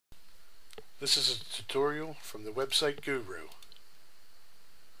This is a tutorial from the website Guru.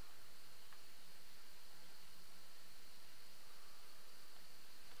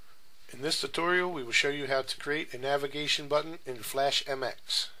 In this tutorial we will show you how to create a navigation button in Flash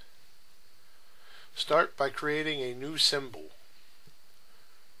MX. Start by creating a new symbol.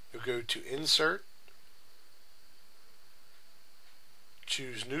 You'll go to Insert,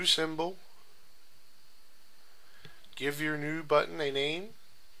 choose New Symbol, give your new button a name.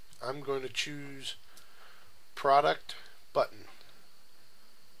 I'm going to choose Product Button.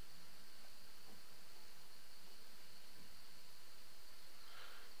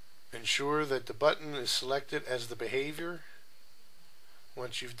 Ensure that the button is selected as the behavior.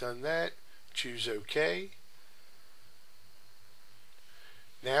 Once you've done that, choose OK.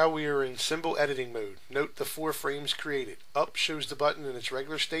 Now we are in symbol editing mode. Note the 4 frames created. Up shows the button in its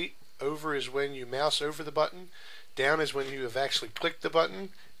regular state. Over is when you mouse over the button. Down is when you have actually clicked the button,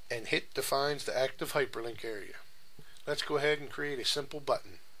 and hit defines the active hyperlink area. Let's go ahead and create a simple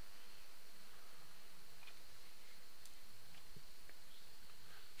button.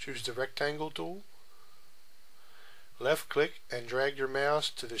 Choose the rectangle tool. Left click and drag your mouse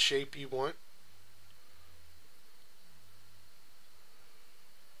to the shape you want.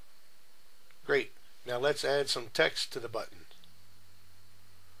 Great. Now let's add some text to the button.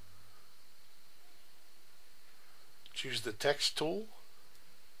 Choose the text tool.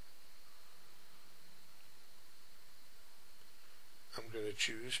 I'm going to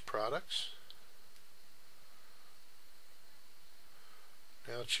choose Products.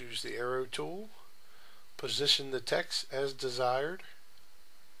 Now choose the arrow tool. Position the text as desired.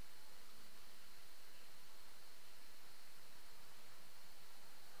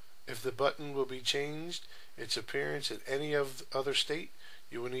 If the button will be changed its appearance in any other state,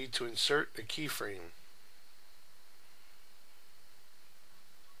 you will need to insert a keyframe.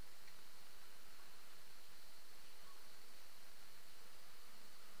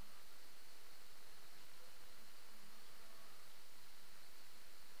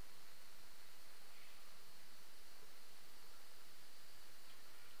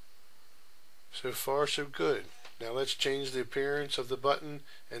 So far so good. Now let's change the appearance of the button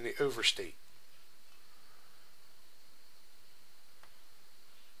and the overstate.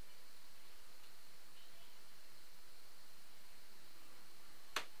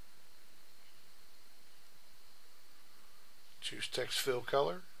 Choose text fill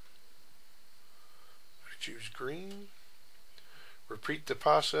color. Choose green. Repeat the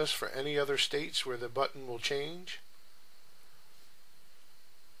process for any other states where the button will change.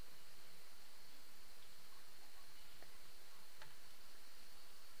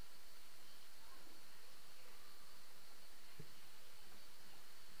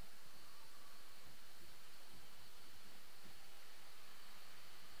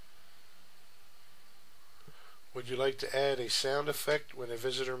 Would you like to add a sound effect when a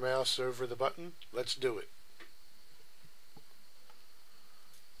visitor mouse over the button? Let's do it.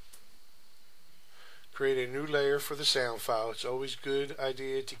 Create a new layer for the sound file. It's always a good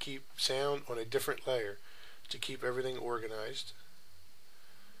idea to keep sound on a different layer to keep everything organized.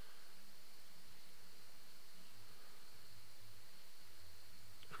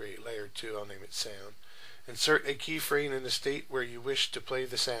 Create layer 2, I'll name it sound. Insert a keyframe in the state where you wish to play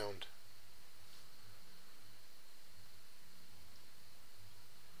the sound.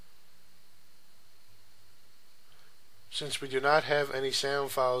 Since we do not have any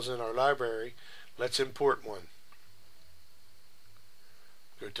sound files in our library, let's import one.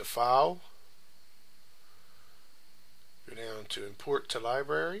 Go to File, go down to Import to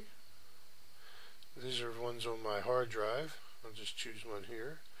Library. These are ones on my hard drive. I'll just choose one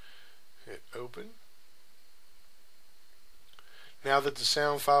here. Hit Open. Now that the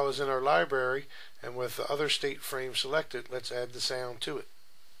sound file is in our library and with the other state frame selected, let's add the sound to it.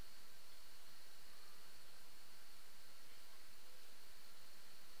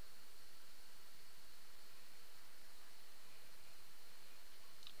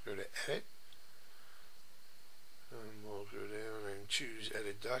 Go to Edit, and we'll go down and choose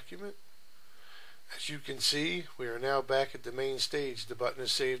Edit Document. As you can see, we are now back at the main stage. The button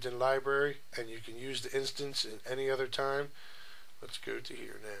is saved in library, and you can use the instance in any other time. Let's go to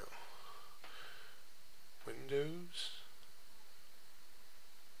here now. Windows,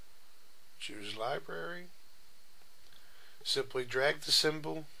 choose Library. Simply drag the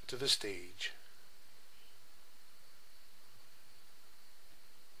symbol to the stage.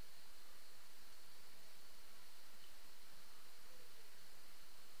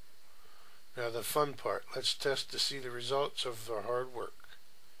 Now the fun part, let's test to see the results of our hard work.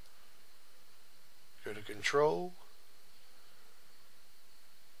 Go to Control,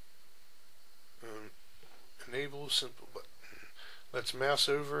 simple button. Let's mouse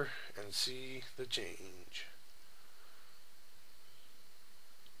over and see the change.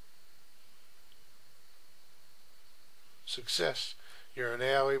 Success. You are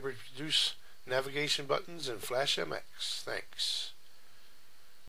now able to produce navigation buttons in Flash MX. Thanks.